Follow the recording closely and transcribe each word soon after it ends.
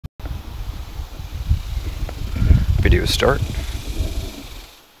Video start.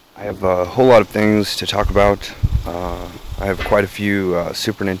 I have a whole lot of things to talk about. I have quite a few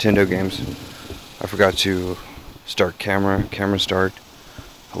Super Nintendo games. I forgot to start camera start.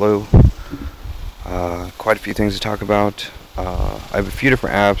 Hello. Quite a few things to talk about. I have a few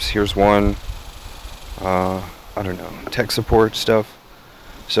different apps. Here's one. I don't know, tech support stuff.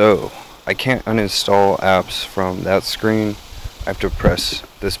 So I can't uninstall apps from that screen. I have to press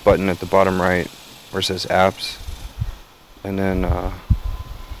this button at the bottom right where it says apps, and then I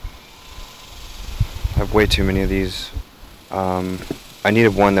have way too many of these. I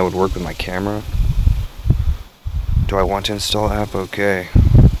needed one that would work with my camera. Do I want to install an app? Okay.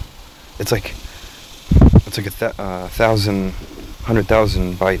 It's like a 100,000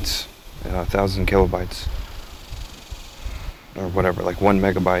 bytes, 1,000 kilobytes, or whatever, like 1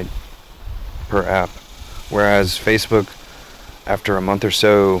 megabyte per app. Whereas Facebook, after a month or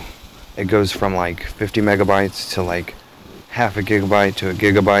so, it goes from like 50 megabytes to like half a gigabyte to a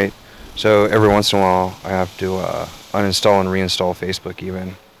gigabyte. So every once in a while I have to uninstall and reinstall Facebook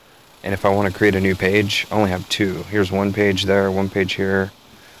even. And if I want to create a new page, I only have two. Here's one page there, one page here.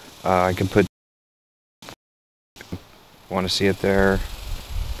 I can put, want to see it there.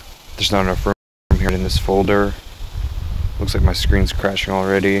 There's not enough room here in this folder. Looks like my screen's crashing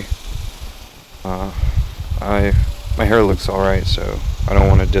already. My hair looks alright, so I don't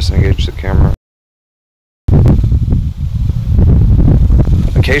want to disengage the camera.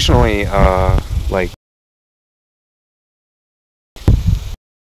 Occasionally, like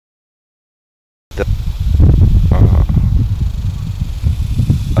the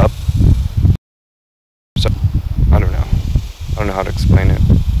up. So I don't know how to explain it.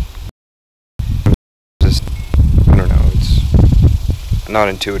 Just, I don't know. It's not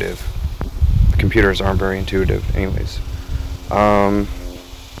intuitive. Computers aren't very intuitive, anyways.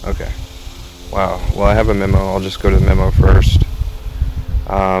 Okay. Wow. Well, I have a memo. I'll just go to the memo first.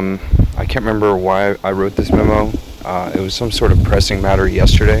 I can't remember why I wrote this memo. It was some sort of pressing matter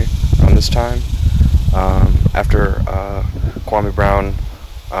yesterday around this time. After Kwame Brown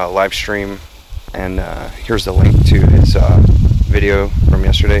live stream, and here's the link to his video from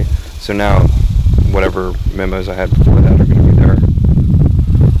yesterday. So now, whatever memos I had before that are going to be there.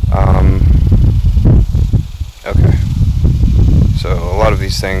 Okay. So a lot of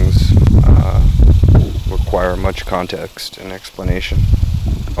these things require much context and explanation.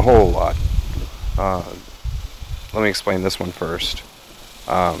 A whole lot. Let me explain this one first.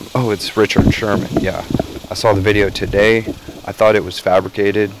 Oh, it's Richard Sherman. Yeah. I saw the video today. I thought it was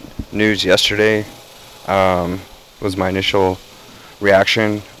fabricated news yesterday. Was my initial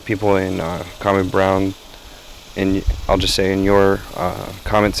reaction. People in Kwame Brown, I'll just say in your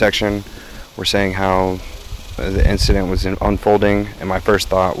comment section, were saying how the incident was unfolding, and my first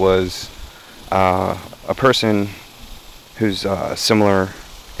thought was a person who's similar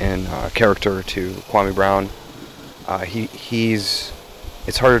in character to Kwame Brown.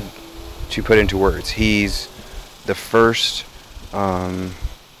 It's hard to put into words. He's the first,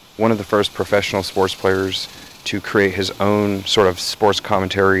 one of the first professional sports players to create his own sort of sports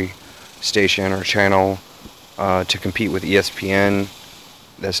commentary station or channel to compete with ESPN,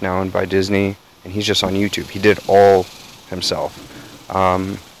 that's now owned by Disney, and he's just on YouTube. He did all himself.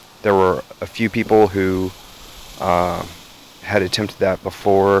 There were a few people who had attempted that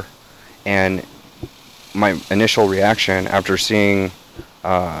before, and my initial reaction after seeing,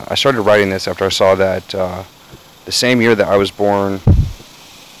 I started writing this after I saw that the same year that I was born,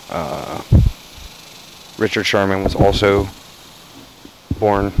 Richard Sherman was also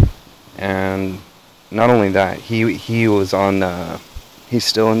born, and not only that, he was on, he's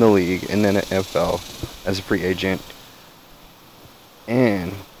still in the league in the NFL as a free agent,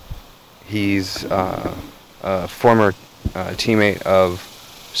 and he's a former teammate of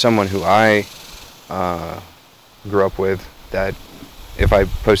someone who I grew up with, that if I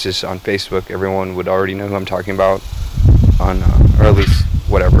post this on Facebook, everyone would already know who I'm talking about, or at least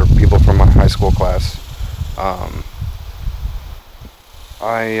whatever, people from my high school class. I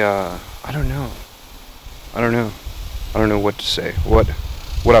don't know. I don't know what to say. What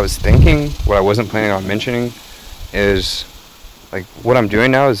I was thinking, what I wasn't planning on mentioning, is like what I'm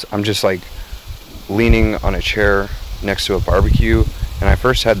doing now is I'm just like leaning on a chair next to a barbecue, and I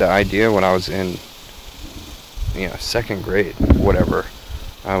first had the idea when I was in, second grade, whatever.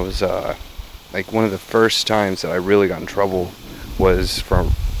 I was like, one of the first times that I really got in trouble was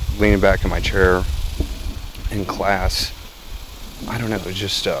from leaning back in my chair in class. I don't know, it was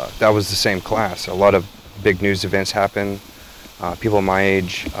just that was the same class. A lot of big news events happen. People my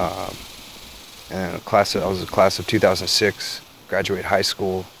age, and I was a class of 2006, graduated high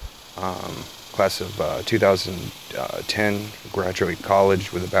school, class class of 2010, graduate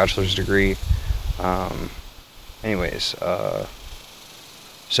college with a bachelor's degree. Anyways,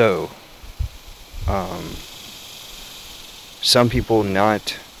 so some people,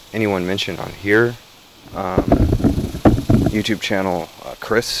 not anyone mentioned on here, YouTube channel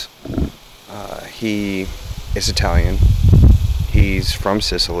Chris. He is Italian. He's from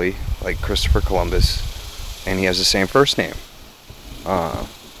Sicily, like Christopher Columbus, and he has the same first name.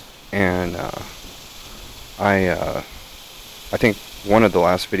 I think one of the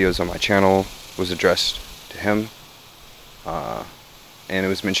last videos on my channel was addressed to him, and it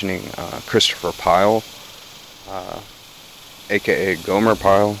was mentioning Christopher Pyle, aka Gomer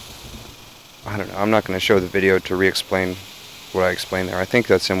Pyle. I don't know, I'm not going to show the video to re-explain what I explained there. I think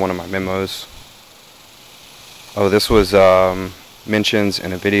that's in one of my memos. Oh, this was mentions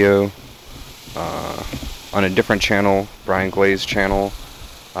in a video on a different channel, Brian Glaze channel.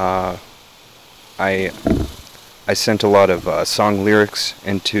 I sent a lot of song lyrics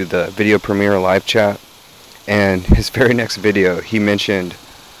into the video premiere live chat, and his very next video he mentioned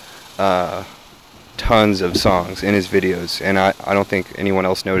tons of songs in his videos, and I don't think anyone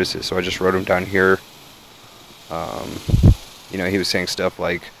else notices, so I just wrote them down here. You know, he was saying stuff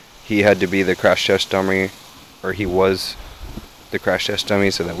like he had to be the crash test dummy, or he was the crash test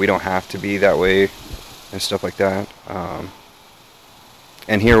dummy, so that we don't have to be that way, and stuff like that.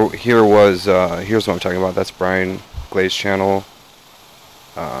 And here's what I'm talking about. That's Brian Glaze channel.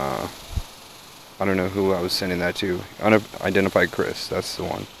 I don't know who I was sending that to. Unidentified Chris. That's the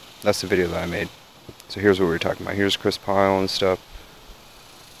one. That's the video that I made. So here's what we were talking about. Here's Chris Pyle and stuff.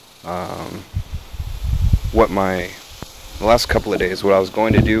 The last couple of days, what I was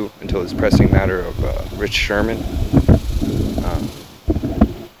going to do until this pressing matter of Rich Sherman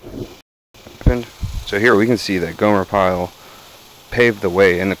happened. So here we can see that Gomer Pyle paved the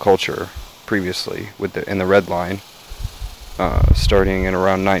way in the culture previously in the Red Line, starting in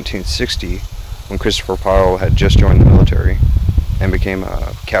around 1960, when Christopher Pyle had just joined the military and became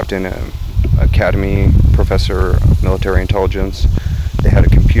a captain, academy professor of military intelligence. They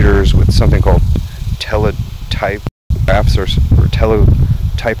had computers with something called teletype apps or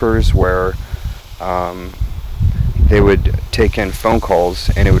teletypers, where they would take in phone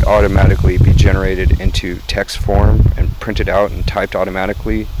calls and it would automatically be generated into text form and printed out and typed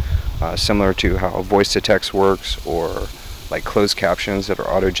automatically, similar to how voice to text works, or like closed captions that are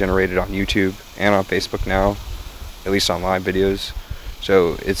auto-generated on YouTube and on Facebook now, at least on live videos.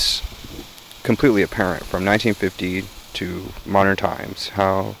 So it's completely apparent from 1950 to modern times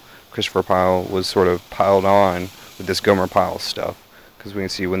how Christopher Pyle was sort of piled on with this Gomer Pyle stuff, because we can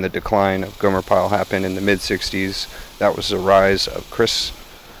see when the decline of Gomer Pyle happened in the mid-60s, that was the rise of Chris,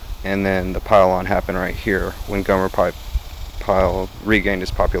 and then the pile-on happened right here when Gomer Pyle regained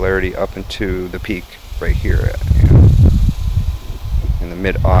his popularity up into the peak right here, in the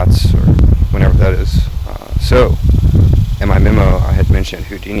mid-aughts, or whenever that is. So in my memo I had mentioned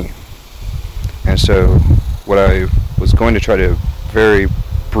Houdini, and so what I was going to try to very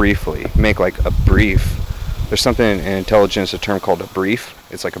briefly make like a brief. There's something in intelligence, a term called a brief.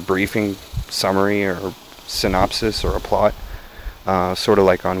 It's like a briefing summary or synopsis or a plot, sort of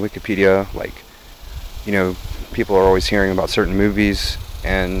like on Wikipedia. Like, you know, people are always hearing about certain movies,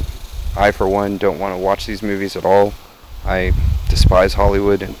 and I for one don't want to watch these movies at all. I despise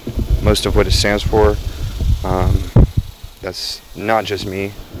Hollywood and most of what it stands for. That's not just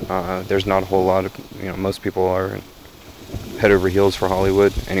me. There's not a whole lot of, you know, most people are head over heels for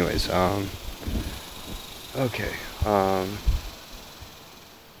Hollywood. Anyways, okay. Alright,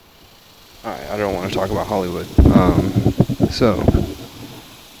 I don't want to talk about Hollywood. So,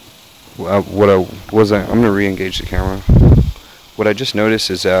 I'm going to re-engage the camera. What I just noticed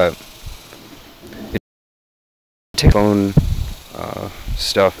is that it takes phone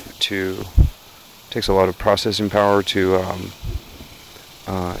stuff takes a lot of processing power to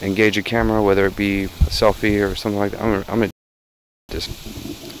engage a camera, whether it be a selfie or something like that. I'm gonna just,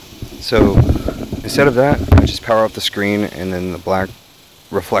 so instead of that, I just power up the screen, and then the black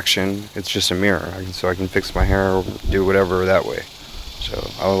reflection, it's just a mirror, so I can fix my hair or do whatever that way. So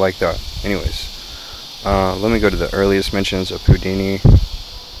I would like that. Anyways, let me go to the earliest mentions of Houdini,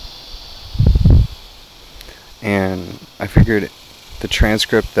 and I figured the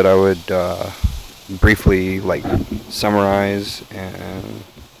transcript that I would briefly like summarize and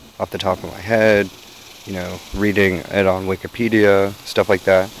off the top of my head, you know, reading it on Wikipedia, stuff like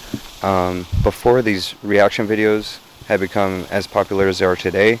that. Before these reaction videos had become as popular as they are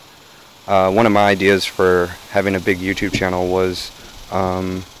today, one of my ideas for having a big YouTube channel was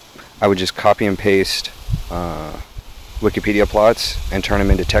I would just copy and paste Wikipedia plots and turn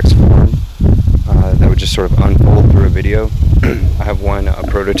them into text form, that would just sort of unfold through a video. I have one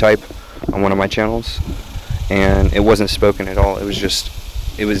prototype on one of my channels, and it wasn't spoken at all. It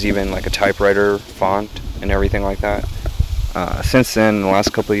was even like a typewriter font and everything like that. Since then, in the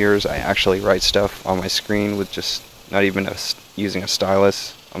last couple of years, I actually write stuff on my screen with just not even using a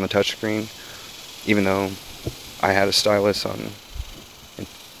stylus on the touch screen, even though I had a stylus on and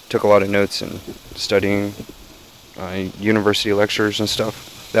took a lot of notes and studying university lectures and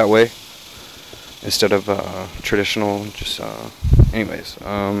stuff that way instead of traditional just anyways.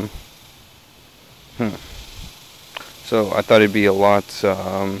 So I thought it'd be a lot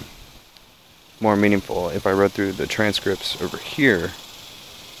more meaningful if I read through the transcripts over here,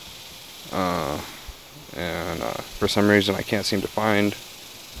 and for some reason I can't seem to find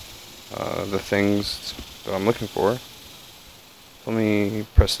the things that I'm looking for. Let me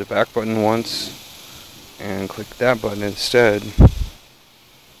press the back button once and click that button instead.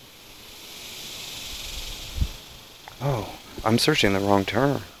 Oh, I'm searching the wrong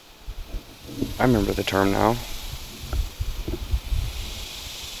term. I remember the term now.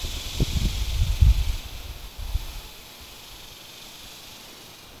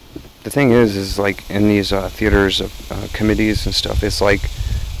 The thing is like in these theaters of committees and stuff, it's like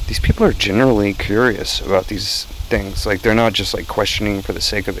these people are generally curious about these things. Like they're not just like questioning for the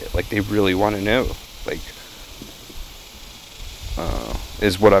sake of it. Like they really want to know. Like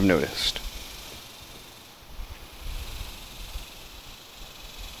is what I've noticed.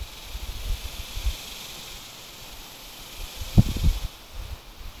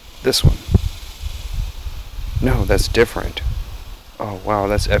 This one. No, that's different. Oh wow,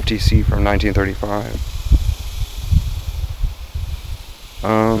 that's FTC from 1935.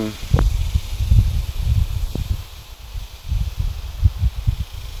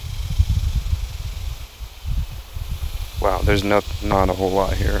 Wow, there's not a whole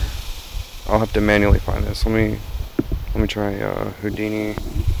lot here. I'll have to manually find this. Let me try Houdini.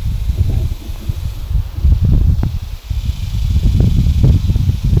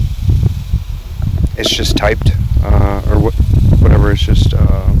 It's just typed, or whatever. It's just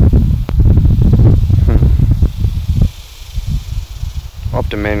I'll have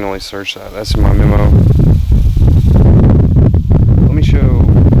to manually search that. That's in my memo. Let me show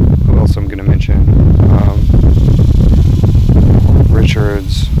who else I'm gonna mention.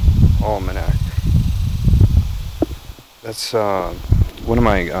 Richard's Almanac. That's one of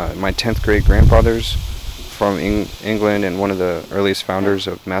my 10th grade grandfathers from England, and one of the earliest founders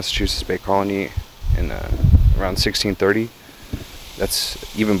of Massachusetts Bay Colony in around 1630. That's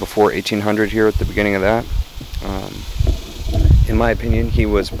even before 1800 here at the beginning of that. In my opinion, he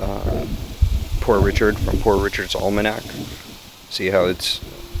was Poor Richard from Poor Richard's Almanac. See how it's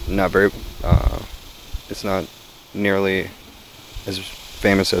not not nearly as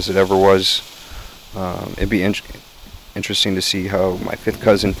famous as it ever was. It'd be interesting to see how my fifth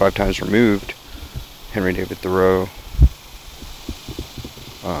cousin, 5 times removed, Henry David Thoreau,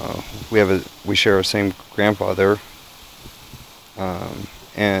 we share the same grandfather,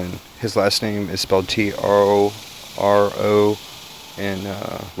 and his last name is spelled T-R-O, and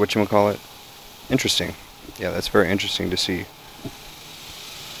whatchamacallit. Interesting. Yeah, that's very interesting to see.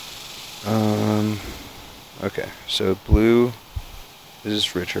 Okay, so blue, this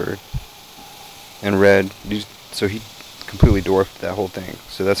is Richard, and red, so he completely dwarfed that whole thing.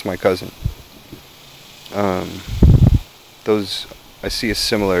 So that's my cousin. Those, I see a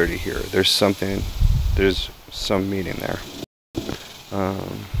similarity here. There's some meaning there.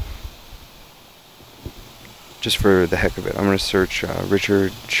 Just for the heck of it, I'm going to search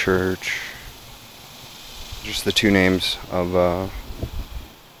Richard Church. Just the two names of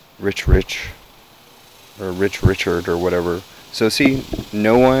Rich, or Rich Richard, or whatever. So see,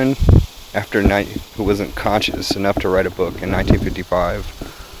 no one who wasn't conscious enough to write a book in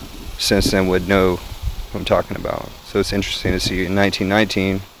 1955 since then would know who I'm talking about. So it's interesting to see in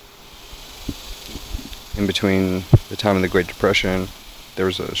 1919, in between the time of the Great Depression, there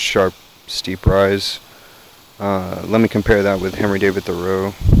was a sharp, steep rise. Let me compare that with Henry David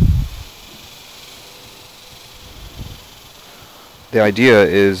Thoreau. The idea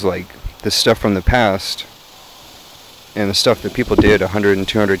is like the stuff from the past and the stuff that people did 100 and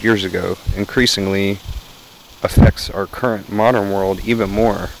 200 years ago increasingly affects our current modern world even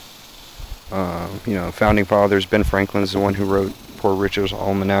more. Founding fathers, Ben Franklin's the one who wrote Poor Richard's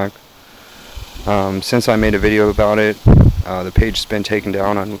Almanac. Since I made a video about it, the page has been taken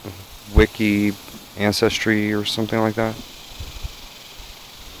down on Wiki Ancestry or something like that.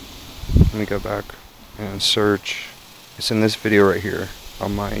 Let me go back and search. It's in this video right here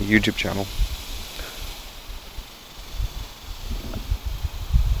on my YouTube channel.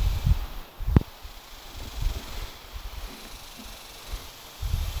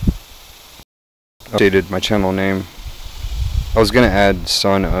 updated my channel name. I was gonna add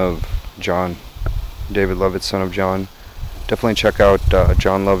son of John, David Lovett, son of John. Definitely check out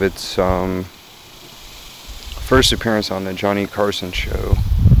Jon Lovett's first appearance on the Johnny Carson show,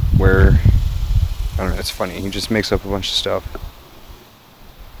 where, I don't know, it's funny, he just makes up a bunch of stuff.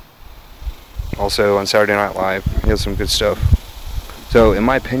 Also on Saturday Night Live, he has some good stuff. So in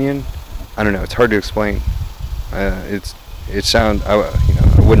my opinion, I don't know, it's hard to explain. I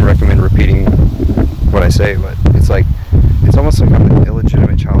wouldn't recommend repeating what I say, but it's almost like I'm an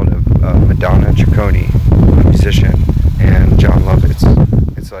illegitimate child of Madonna Ciccone, a musician, and Jon Lovett.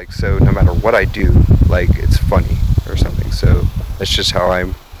 It's like, so no matter what I do, like, it's funny or something. So that's just how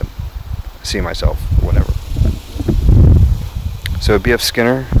I see myself, or whatever. So B.F.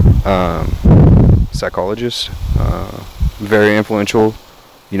 Skinner, psychologist, very influential.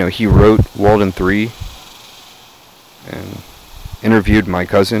 You know, he wrote Walden 3 and interviewed my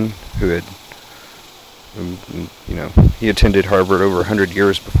cousin, who had, you know, he attended Harvard over 100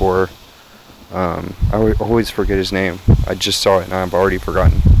 years before. I always forget his name. I just saw it and I've already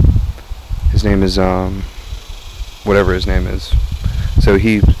forgotten. His name is whatever his name is. So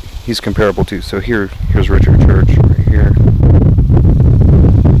he's comparable too. So here's Richard Church right here.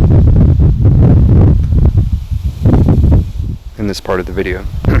 In this part of the video.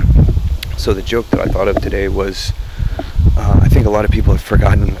 So the joke that I thought of today was, I think a lot of people have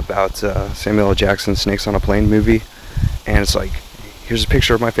forgotten about Samuel L. Jackson's Snakes on a Plane movie, and it's like, here's a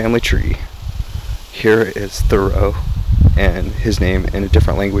picture of my family tree, here is Thoreau, and his name in a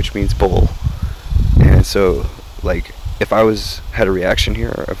different language means bull. And so, like, if I had a reaction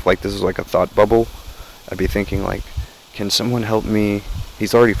here, if like this was like a thought bubble, I'd be thinking like, can someone help me?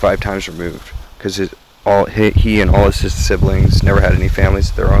 He's already 5 times removed, because he and all his siblings never had any families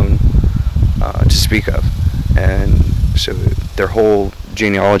of their own to speak of, and so their whole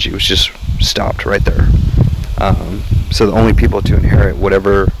genealogy was just stopped right there. So the only people to inherit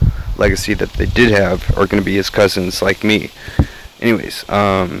whatever legacy that they did have are going to be his cousins like me. Anyways,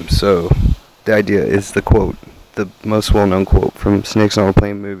 so the idea is the quote, the most well-known quote from Snakes on a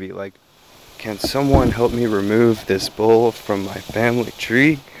Plane movie, like, can someone help me remove this bull from my family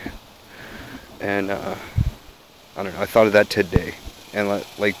tree? And I don't know, I thought of that today, and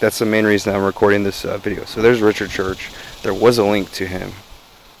like that's the main reason I'm recording this video. So there's Richard Church. There was a link to him,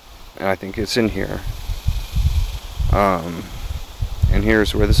 and I think it's in here. And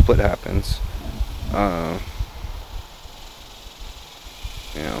here's where the split happens.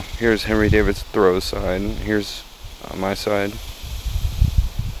 You know, here's Henry David Thoreau's side, and here's my side.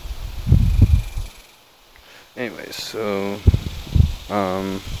 Anyways, so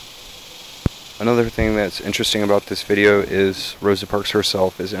another thing that's interesting about this video is Rosa Parks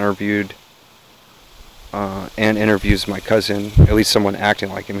herself is interviewed and interviews my cousin, at least someone acting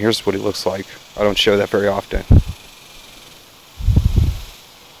like him. Here's what he looks like. I don't show that very often.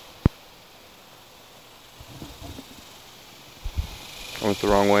 I went the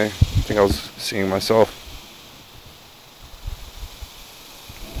wrong way. I think I was seeing myself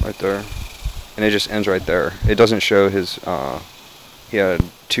right there, and it just ends right there. It doesn't show his he had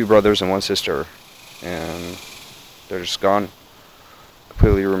 2 brothers and 1 sister, and they're just gone,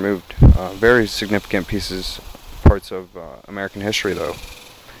 completely removed. Very significant parts of American history, though.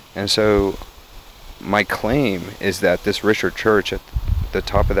 And so my claim is that this Richard Church at the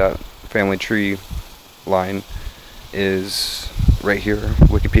top of that family tree line is right here,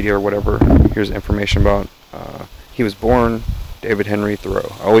 Wikipedia or whatever. Here's information about he was born David Henry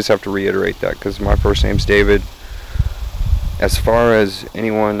Thoreau. I always have to reiterate that because my first name's David. As far as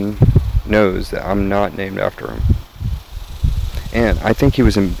anyone knows, that I'm not named after him. And I think he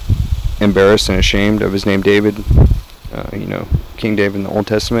was embarrassed and ashamed of his name David, you know, King David in the Old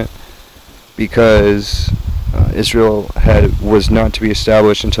Testament, because Israel was not to be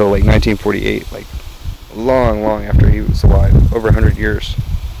established until like 1948, like long after he was alive, over 100 years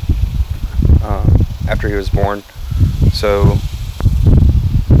after he was born. So,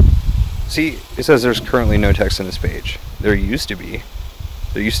 see, it says there's currently no text on this page. There used to be.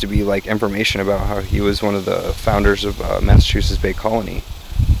 There used to be like information about how he was one of the founders of Massachusetts Bay Colony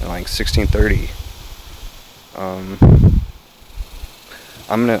in like 1630.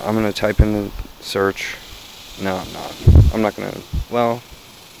 I'm gonna type in the search. No, I'm not. I'm not gonna. Well,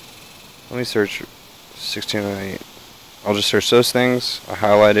 let me search 1608. I'll just search those things. I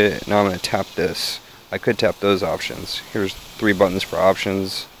highlight it. Now I'm gonna tap this. I could tap those options. Here's 3 buttons for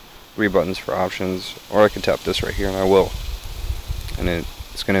options, 3 buttons for options, or I could tap this right here, and I will. And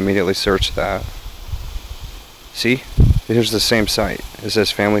it's going to immediately search that. See? Here's the same site. It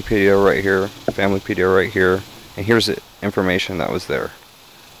says Familypedia right here, Familypedia right here, and here's the information that was there.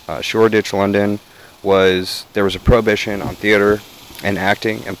 Shoreditch, London, was there was a prohibition on theater and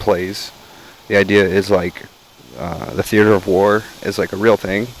acting and plays. The idea is like the theater of war is like a real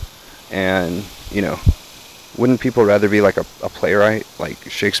thing, and wouldn't people rather be like a playwright? Like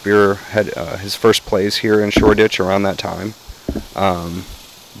Shakespeare had his first plays here in Shoreditch around that time,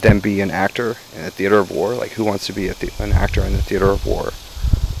 than be an actor in a theater of war. Like, who wants to be an actor in the theater of war,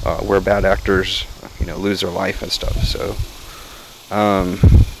 where bad actors lose their life and stuff? So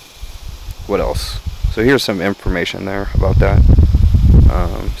what else? So here's some information there about that.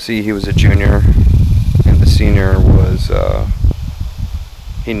 See, he was a junior, and the senior was,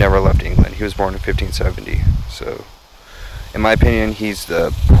 he never left England. He was born in 1570. So, in my opinion, he's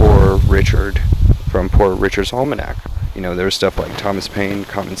the Poor Richard from Poor Richard's Almanac. There's stuff like Thomas Paine,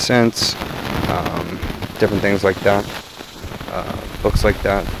 Common Sense, different things like that, books like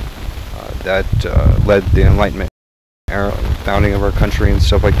that, that led the Enlightenment era, founding of our country and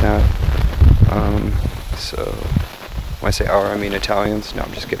stuff like that. So, when I say our, I mean Italians. No,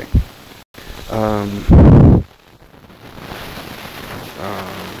 I'm just kidding.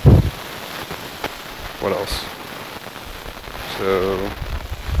 What else? So,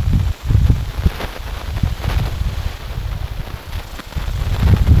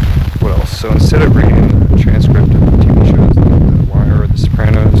 So instead of reading a transcript of TV shows like The Wire or The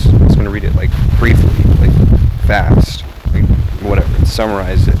Sopranos, I'm just going to read it like briefly, like fast, like whatever, and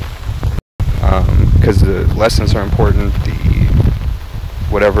summarize it. Because the lessons are important,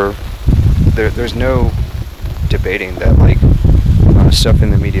 there's no debating that like stuff in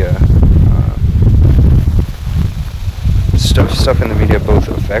the media both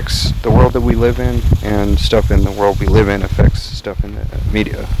affects the world that we live in, and stuff in the world we live in affects stuff in the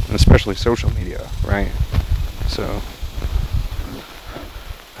media, and especially social media, right? So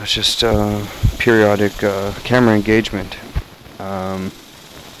it's just periodic camera engagement.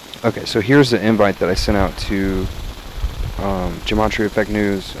 Okay, so here's the invite that I sent out to Gematria Effect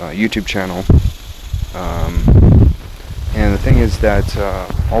News YouTube channel. And the thing is that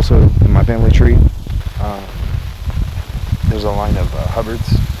also in my family tree, there's a line of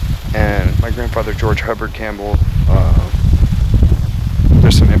Hubbards, and my grandfather George Hubbard Campbell,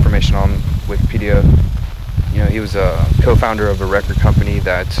 there's some information on Wikipedia. He was a co-founder of a record company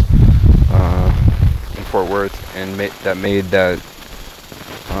that in Fort Worth, and that made that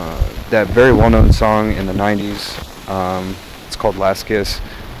very well-known song in the 90s. It's called Last Kiss,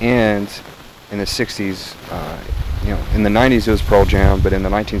 and in the 60s, in the 90s it was Pearl Jam, but in the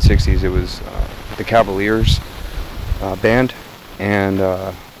 1960s it was the Cavaliers band, and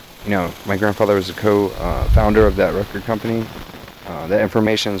my grandfather was a co-founder of that record company. That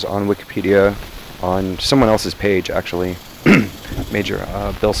information's on Wikipedia, on someone else's page actually, Major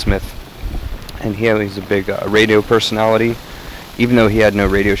Bill Smith, and he's a big radio personality. Even though he had no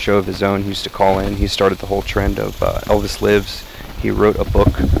radio show of his own, he used to call in. He started the whole trend of Elvis Lives. He wrote a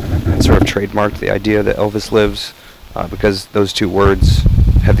book and sort of trademarked the idea that Elvis lives, because those two words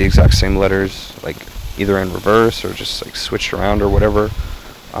have the exact same letters, like either in reverse or just like switched around or whatever.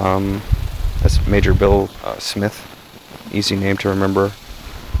 That's Major Bill Smith, easy name to remember.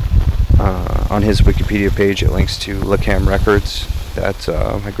 On his Wikipedia page, it links to LaCam Records. That's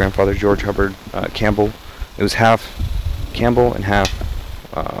my grandfather George Hubbard Campbell. It was half Campbell and half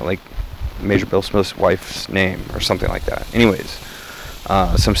like Major Bill Smith's wife's name or something like that. Anyways,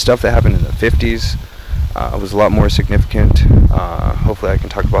 some stuff that happened in the 50s was a lot more significant. Hopefully I can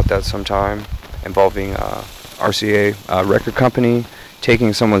talk about that sometime, involving RCA record company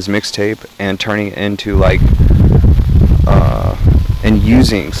taking someone's mixtape and turning it into like and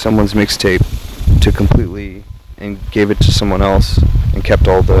using someone's mixtape to completely, and gave it to someone else and kept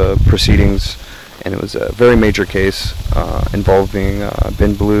all the proceedings. And it was a very major case involving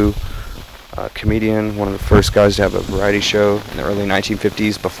Ben Blue, a comedian, one of the first guys to have a variety show in the early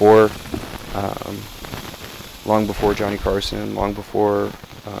 1950s, long before Johnny Carson, long before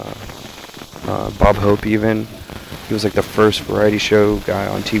Bob Hope even. He was like the first variety show guy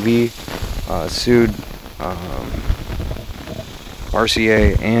on TV. Sued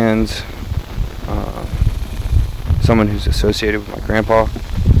RCA and someone who's associated with my grandpa,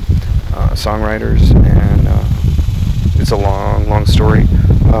 songwriters, and it's a long story.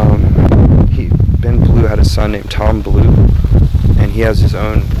 Ben Blue had a son named Tom Blue, and he has his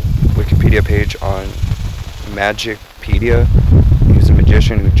own Wikipedia page on Magicpedia. He was a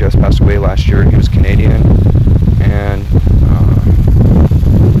magician who just passed away last year. He was Canadian, and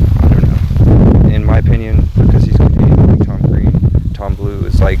I don't know. In my opinion, because he's Canadian, like Tom Green, Tom Blue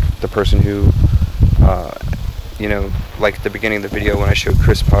is like the person who, like at the beginning of the video when I showed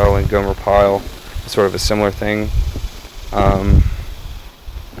Chris Pyle and Gomer Pyle, sort of a similar thing.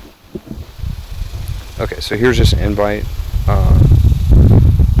 Okay, so here's just an invite.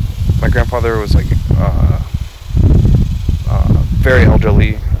 My grandfather was like very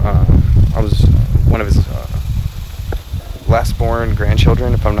elderly. I was one of his last born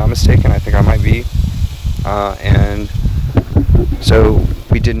grandchildren, if I'm not mistaken. I think I might be. And so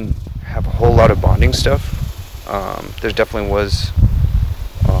we didn't have a whole lot of bonding stuff. There definitely was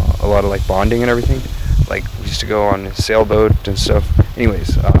a lot of like bonding and everything. Like we used to go on a sailboat and stuff.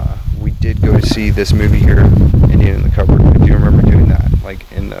 Anyways, we did go to see this movie here, Indian in the Cupboard. If you remember doing that, like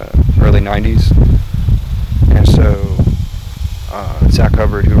in the early '90s. And so Zach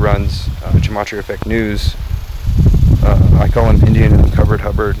Hubbard, who runs Gematria Effect News, I call him Indian in the Cupboard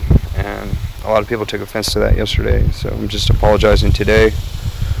Hubbard, and a lot of people took offense to that yesterday. So I'm just apologizing today.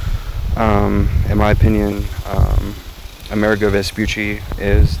 In my opinion, Amerigo Vespucci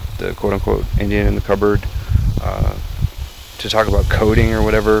is the quote-unquote Indian in the cupboard. To talk about coding or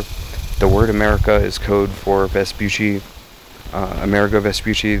whatever, the word America is code for Vespucci. Amerigo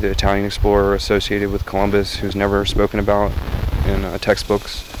Vespucci, the Italian explorer associated with Columbus, who's never spoken about in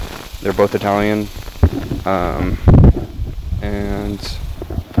textbooks. They're both Italian.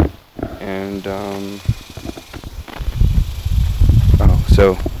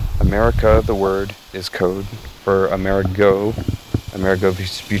 So America, the word, is code for Amerigo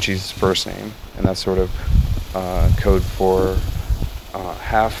Vespucci's first name, and that's sort of code for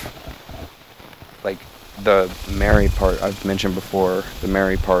half, like the Mary part I've mentioned before. The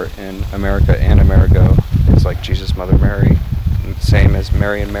Mary part in America and Amerigo is like Jesus, Mother Mary, same as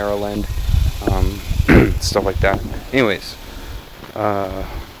Mary in Maryland, stuff like that. Anyways,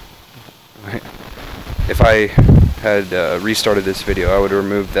 if I had restarted this video, I would have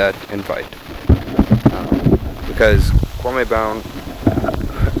removed that invite, because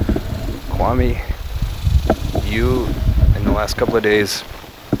Kwame, you, in the last couple of days,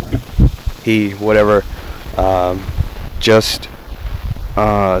 just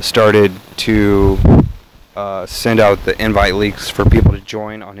started to send out the invite leaks for people to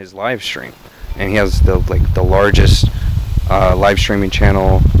join on his live stream, and he has the largest live streaming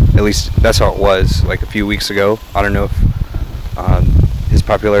channel. At least that's how it was like a few weeks ago. I don't know if his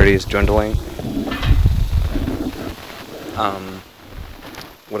popularity is dwindling.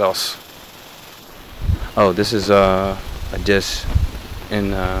 What else? Oh, this is a diss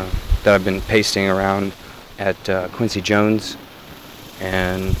that I've been pasting around at Quincy Jones,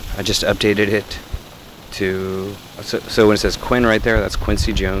 and I just updated it to so when it says Quinn right there, that's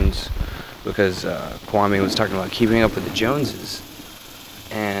Quincy Jones, because Kwame was talking about keeping up with the Joneses,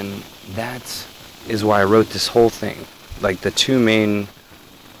 and that is why I wrote this whole thing. Like the two main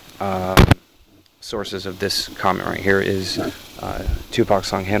sources of this comment right here is Tupac's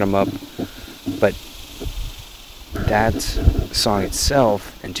song "Hit 'Em Up," but that song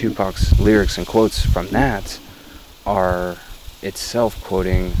itself and Tupac's lyrics and quotes from that are itself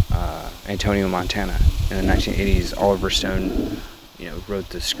quoting Antonio Montana. In the 1980s, Oliver Stone, wrote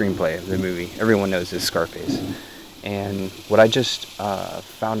the screenplay of the movie. Everyone knows this Scarface. And what I just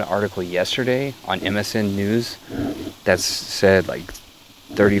found an article yesterday on MSN News that said like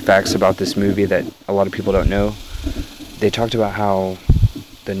 30 facts about this movie that a lot of people don't know. They talked about how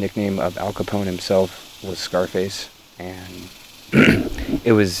the nickname of Al Capone himself was Scarface, and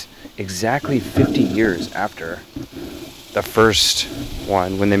it was exactly 50 years after the first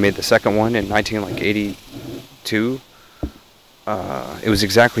one, when they made the second one in 1982. It was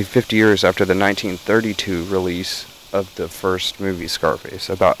exactly 50 years after the 1932 release of the first movie, Scarface,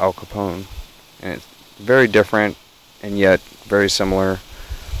 about Al Capone. And it's very different and yet very similar.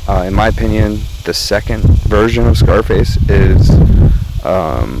 In my opinion, the second version of Scarface is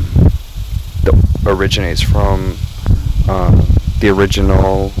originates from the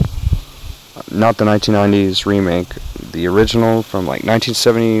original, not the 1990s remake, the original from like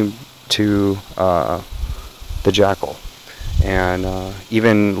 1972, The Jackal. And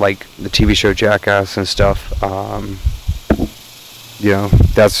even like the TV show Jackass and stuff,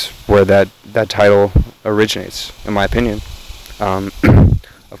 that's where that title originates, in my opinion.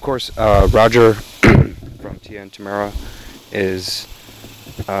 Of course, Roger from Tia and Tamara is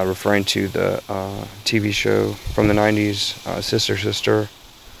referring to the TV show from the 90s, Sister Sister.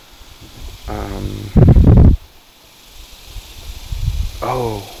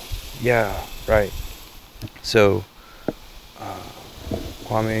 Oh, yeah, right. So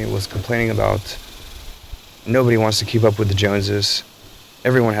Kwame was complaining about nobody wants to keep up with the Joneses.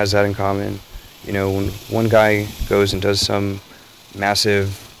 Everyone has that in common. When one guy goes and does some massive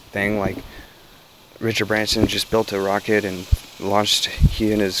thing, like Richard Branson just built a rocket and launched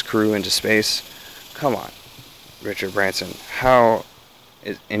he and his crew into space. Come on, Richard Branson. How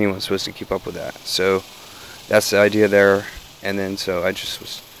anyone's supposed to keep up with that. So that's the idea there. And then so I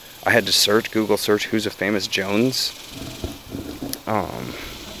had to Google search who's a famous Jones.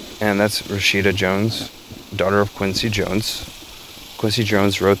 And that's Rashida Jones, daughter of Quincy Jones. Quincy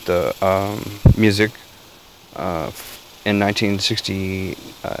Jones wrote the music in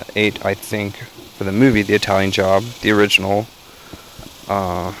 1968, I think, for the movie The Italian Job, the original.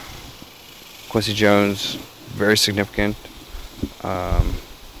 Quincy Jones, very significant.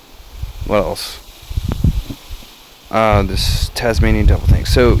 What else? This Tasmanian Devil thing.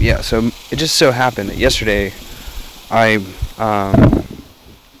 So yeah, so it just so happened that yesterday I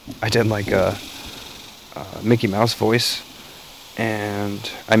did like a Mickey Mouse voice, and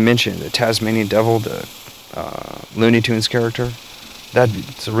I mentioned the Tasmanian Devil, the Looney Tunes character.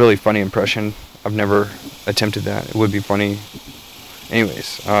 It's a really funny impression. I've never attempted that. It would be funny.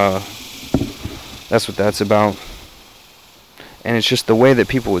 Anyways, that's what that's about. And it's just the way that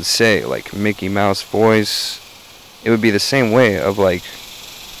people would say, like, Mickey Mouse voice. It would be the same way of, like,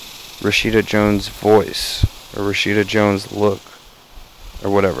 Rashida Jones voice, or Rashida Jones look, or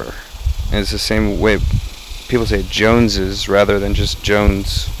whatever. And it's the same way people say Joneses rather than just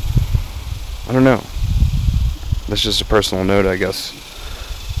Jones. I don't know. That's just a personal note, I guess.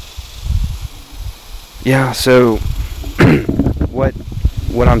 Yeah, so what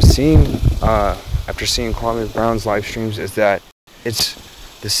I'm seeing after seeing Kwame Brown's live streams is that it's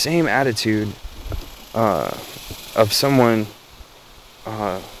the same attitude of someone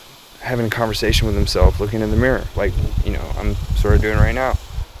having a conversation with himself, looking in the mirror, like, you know, I'm sort of doing right now.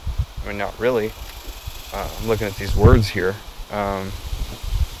 I mean, not really. I'm looking at these words here.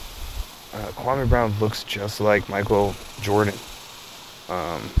 Kwame Brown looks just like Michael Jordan.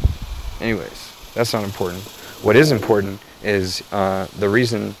 Anyways, that's not important. What is important is the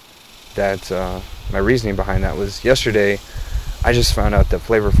reason that my reasoning behind that was yesterday. I just found out that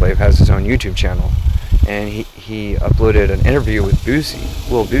Flavor Flav has his own YouTube channel, and he uploaded an interview with Boosie,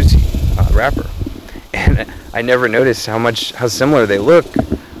 Lil Boosie, rapper, and I never noticed how similar they look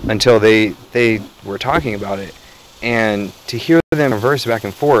until they were talking about it, and to hear them converse back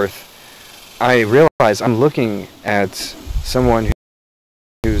and forth, I realized I'm looking at someone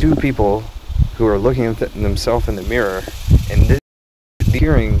who's two people who are looking at themselves in the mirror, and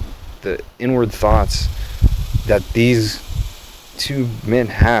hearing the inward thoughts that these two men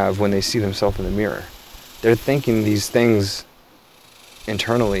have when they see themselves in the mirror. They're thinking these things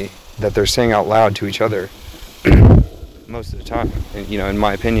internally that they're saying out loud to each other most of the time, you know, in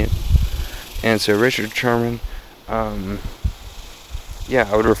my opinion. And so Richard Sherman, yeah,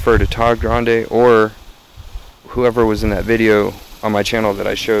 I would refer to Todd Grande or whoever was in that video on my channel that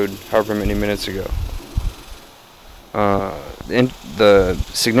I showed however many minutes ago. The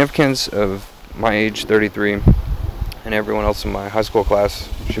significance of my age, 33, and everyone else in my high school class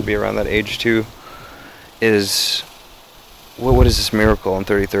should be around that age too, is, what is this miracle on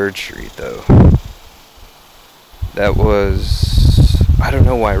 33rd Street though? That was, I don't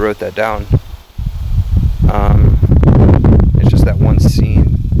know why I wrote that down. It's just that one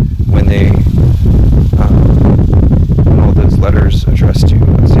scene when when all those letters addressed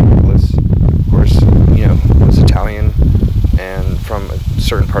to St. Nicholas, of course, you know, was Italian and from a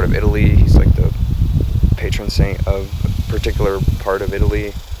certain part of Italy. He's like the patron saint of a particular part of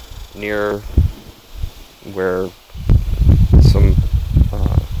Italy near where some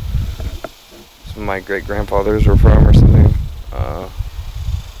of my great grandfathers were from or something.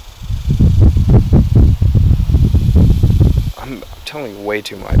 I'm telling you way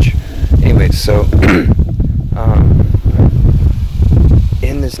too much. Anyways, so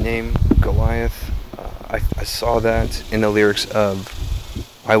in this name, Goliath, I saw that in the lyrics of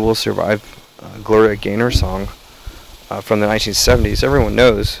I Will Survive, Gloria Gaynor song from the 1970s. Everyone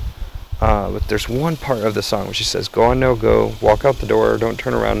knows, but there's one part of the song where she says, "Go on now, go, walk out the door, don't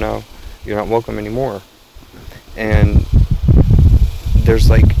turn around now, you're not welcome anymore." And there's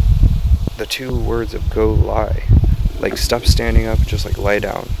like the two words of go lie, like stop standing up, just like lie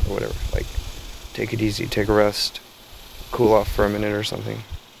down or whatever, like take it easy, take a rest, cool off for a minute or something.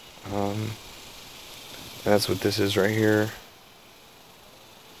 That's what this is right here.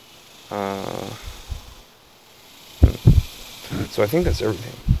 So I think that's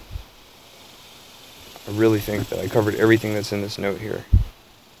everything. I really think that I covered everything that's in this note here.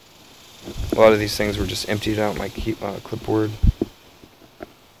 A lot of these things were just emptied out my clipboard.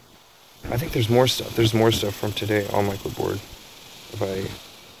 I think there's more stuff. There's more stuff from today on my clipboard.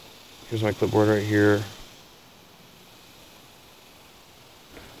 Here's my clipboard right here.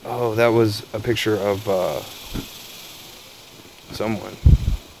 Oh, that was a picture of someone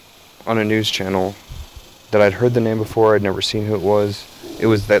on a news channel that I'd heard the name before. I'd never seen who it was. it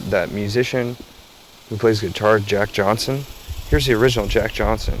was that musician who plays guitar, Jack Johnson. Here's the original Jack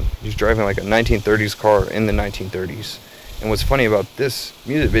Johnson. He's driving like a 1930s car in the 1930s. And what's funny about this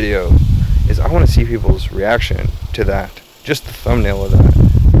music video is I want to see people's reaction to that. Just the thumbnail of that.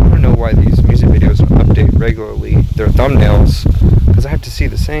 I want to know why these music videos update regularly their thumbnails, because I have to see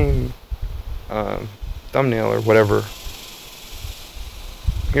the same thumbnail or whatever.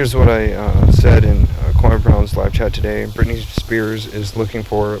 Here's what I said in Kwame Brown's live chat today. Britney Spears is looking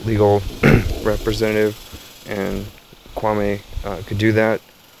for legal representative, and Kwame could do that.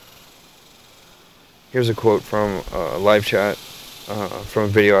 Here's a quote from a live chat from a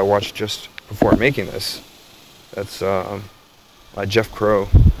video I watched just before making this. That's Jeff Crow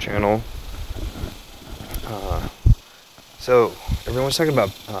channel. So everyone's talking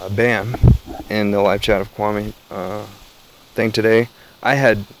about BAM in the live chat of Kwame thing today. I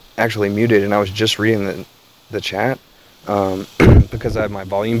had actually muted and I was just reading the chat because I had my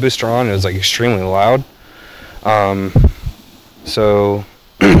volume booster on. It was like extremely loud. So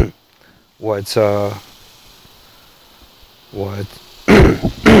what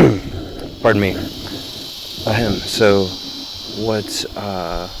pardon me. So what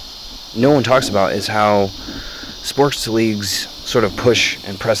no one talks about is how sports leagues sort of push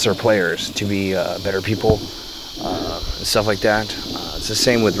and press their players to be better people, and stuff like that. It's the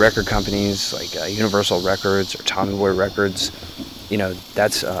same with record companies like Universal Records or Tommy Boy Records. You know,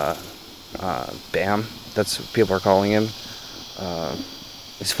 that's BAM. That's what people are calling him.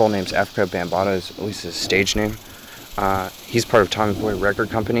 His full name's Africa Bambaataa, is at least his stage name. He's part of Tommy Boy Record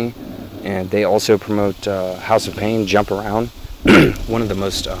Company, and they also promote House of Pain, Jump Around, one of the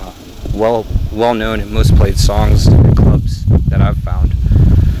most well-known and most played songs in clubs that I've found.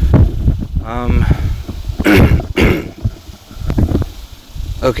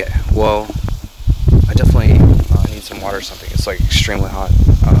 Okay, well, I definitely need some water or something. It's like extremely hot.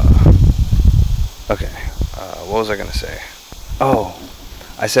 Okay, what was I gonna say? Oh,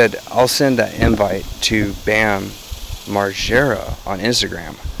 I said I'll send that invite to Bam Margera on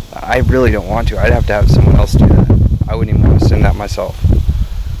Instagram. I really don't want to. I'd have to have someone else do that. I wouldn't even want to send that myself.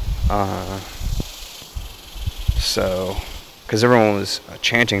 So, because everyone was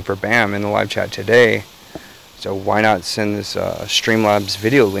chanting for Bam in the live chat today, so why not send this Streamlabs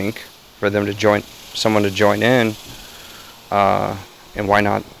video link for them to join, someone to join in, and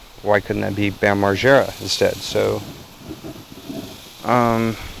why couldn't that be Bam Margera instead? So,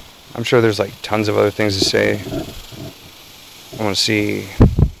 I'm sure there's like tons of other things to say. I want to see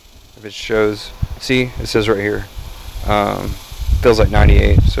if it shows. See, it says right here. Feels like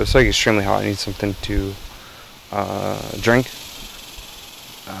 98, so it's like extremely hot. I need something to drink.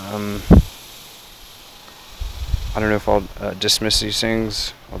 I don't know if I'll dismiss these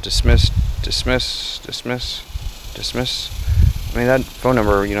things. I'll dismiss. I mean, that phone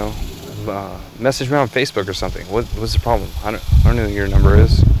number, you know, message me on Facebook or something. What's the problem? I don't know who your number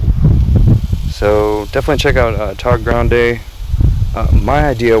is. So definitely check out Todd Grande. My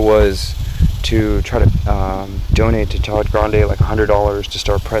idea was to try to donate to Todd Grande like $100 to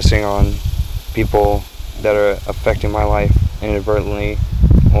start pressing on people that are affecting my life inadvertently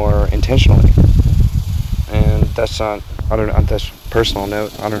or intentionally. And that's not, I don't know, that's a personal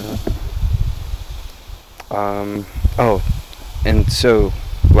note, I don't know. Oh, and so,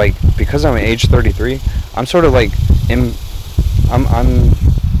 like, because I'm age 33, I'm sort of like, I'm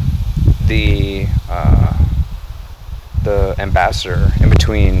the ambassador in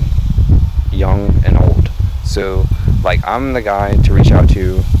between young and old. So, like, I'm the guy to reach out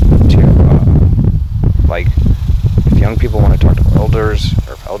to like, if young people want to talk to elders,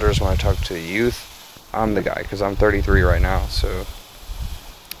 or if elders want to talk to the youth, I'm the guy, because I'm 33 right now. So,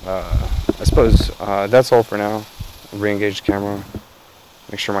 I suppose that's all for now. Re-engage the camera,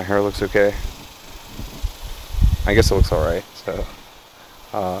 make sure my hair looks okay. I guess it looks alright. So,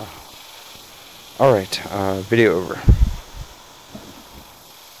 alright, video over.